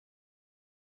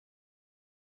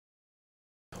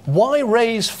Why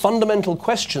raise fundamental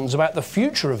questions about the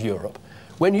future of Europe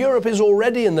when Europe is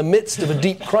already in the midst of a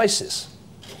deep crisis?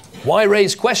 Why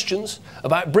raise questions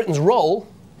about Britain's role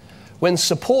when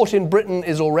support in Britain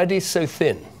is already so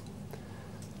thin?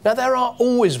 Now, there are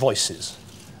always voices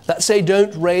that say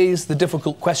don't raise the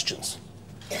difficult questions.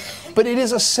 But it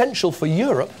is essential for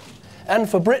Europe and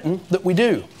for Britain that we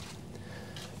do,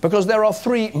 because there are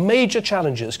three major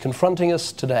challenges confronting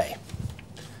us today.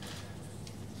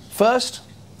 First,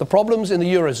 the problems in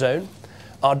the Eurozone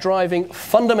are driving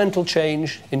fundamental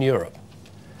change in Europe.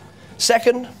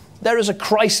 Second, there is a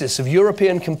crisis of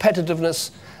European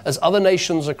competitiveness as other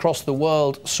nations across the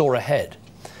world soar ahead.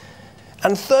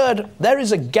 And third, there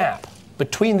is a gap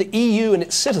between the EU and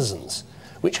its citizens,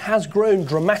 which has grown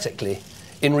dramatically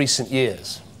in recent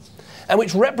years, and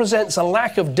which represents a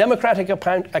lack of democratic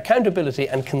accountability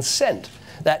and consent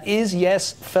that is,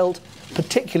 yes, felt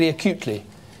particularly acutely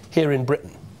here in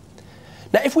Britain.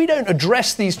 Now, if we don't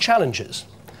address these challenges,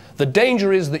 the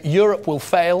danger is that Europe will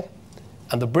fail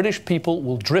and the British people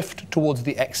will drift towards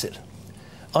the exit.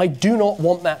 I do not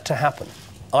want that to happen.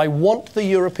 I want the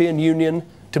European Union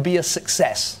to be a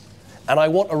success, and I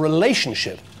want a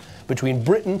relationship between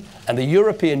Britain and the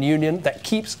European Union that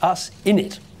keeps us in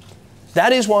it.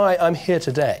 That is why I'm here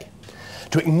today,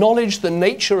 to acknowledge the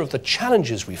nature of the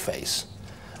challenges we face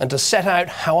and to set out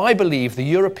how I believe the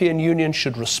European Union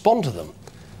should respond to them,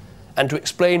 and to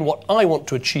explain what I want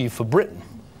to achieve for Britain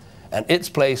and its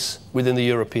place within the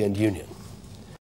European Union.